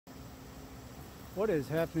What is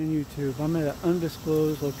happening, YouTube? I'm at an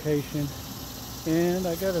undisclosed location and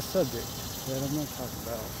I got a subject that I'm going to talk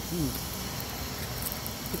about.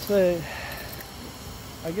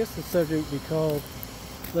 I guess the subject would be called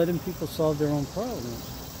letting people solve their own problems.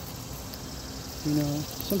 You know,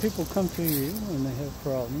 some people come to you and they have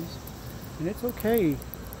problems, and it's okay,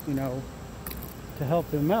 you know, to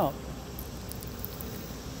help them out.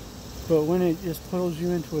 But when it just pulls you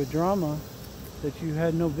into a drama that you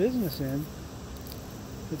had no business in,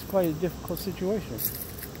 it's quite a difficult situation.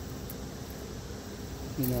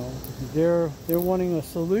 You know, they're wanting a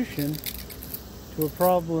solution to a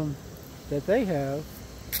problem that they have,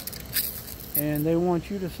 and they want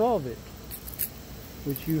you to solve it,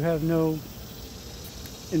 which you have no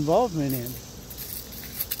involvement in.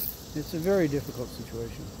 It's a very difficult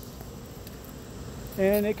situation.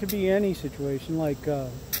 And it could be any situation, like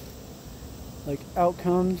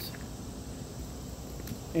outcomes,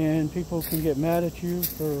 and people can get mad at you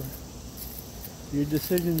for your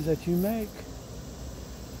decisions that you make.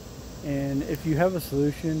 And if you have a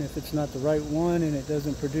solution, if it's not the right one and it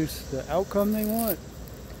doesn't produce the outcome they want,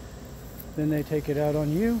 then they take it out on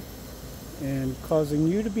you and causing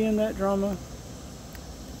you to be in that drama.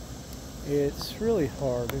 It's really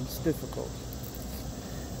hard. It's difficult.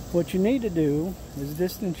 What you need to do is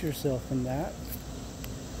distance yourself from that.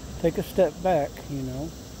 Take a step back, you know.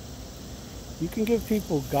 You can give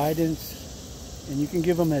people guidance and you can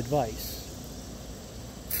give them advice,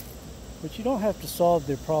 but you don't have to solve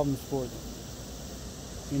their problems for them.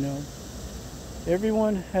 You know,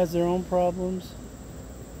 everyone has their own problems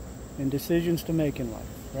and decisions to make in life,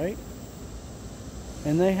 right?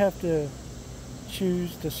 And they have to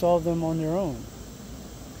choose to solve them on their own.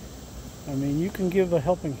 I mean, you can give a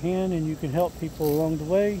helping hand and you can help people along the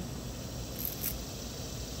way,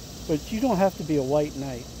 but you don't have to be a white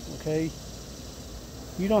knight, okay?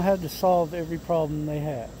 You don't have to solve every problem they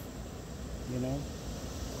have, you know?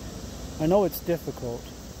 I know it's difficult,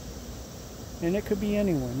 and it could be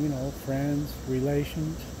anyone, you know, friends,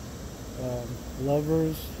 relations,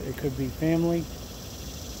 lovers, it could be family,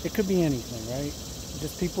 it could be anything, right?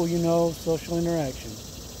 Just people you know, social interaction.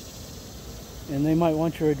 And they might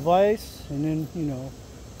want your advice, and then, you know,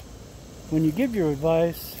 when you give your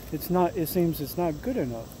advice, it seems it's not good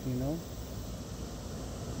enough, you know?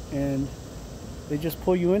 And they just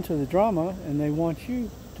pull you into the drama, and they want you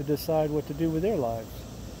to decide what to do with their lives.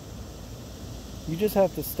 You just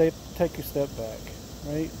have to take a step back,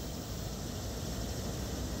 right?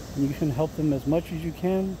 And you can help them as much as you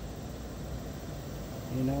can,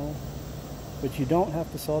 you know, but you don't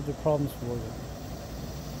have to solve their problems for them.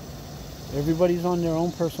 Everybody's on their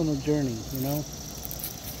own personal journey, you know,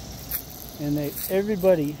 and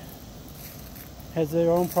everybody has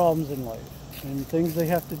their own problems in life and things they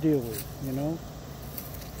have to deal with, you know.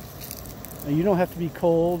 And you don't have to be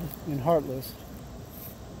cold and heartless,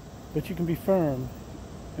 but you can be firm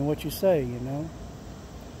in what you say, you know.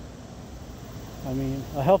 I mean,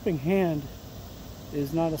 a helping hand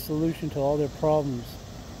is not a solution to all their problems.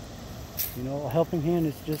 You know, a helping hand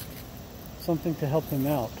is just something to help them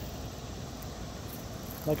out.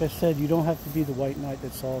 Like I said, you don't have to be the white knight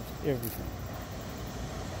that solves everything,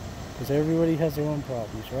 because everybody has their own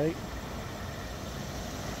problems, right?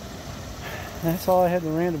 That's all I had to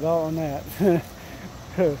rant about on that.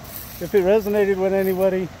 If it resonated with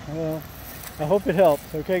anybody, well, I hope it helps.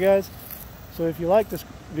 Okay, guys? So if you like this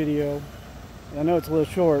video, I know it's a little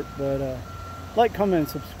short, but like, comment,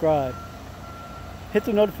 and subscribe. Hit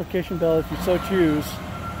the notification bell if you so choose.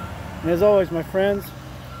 And as always, my friends,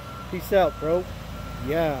 peace out, bro.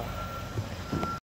 Yeah.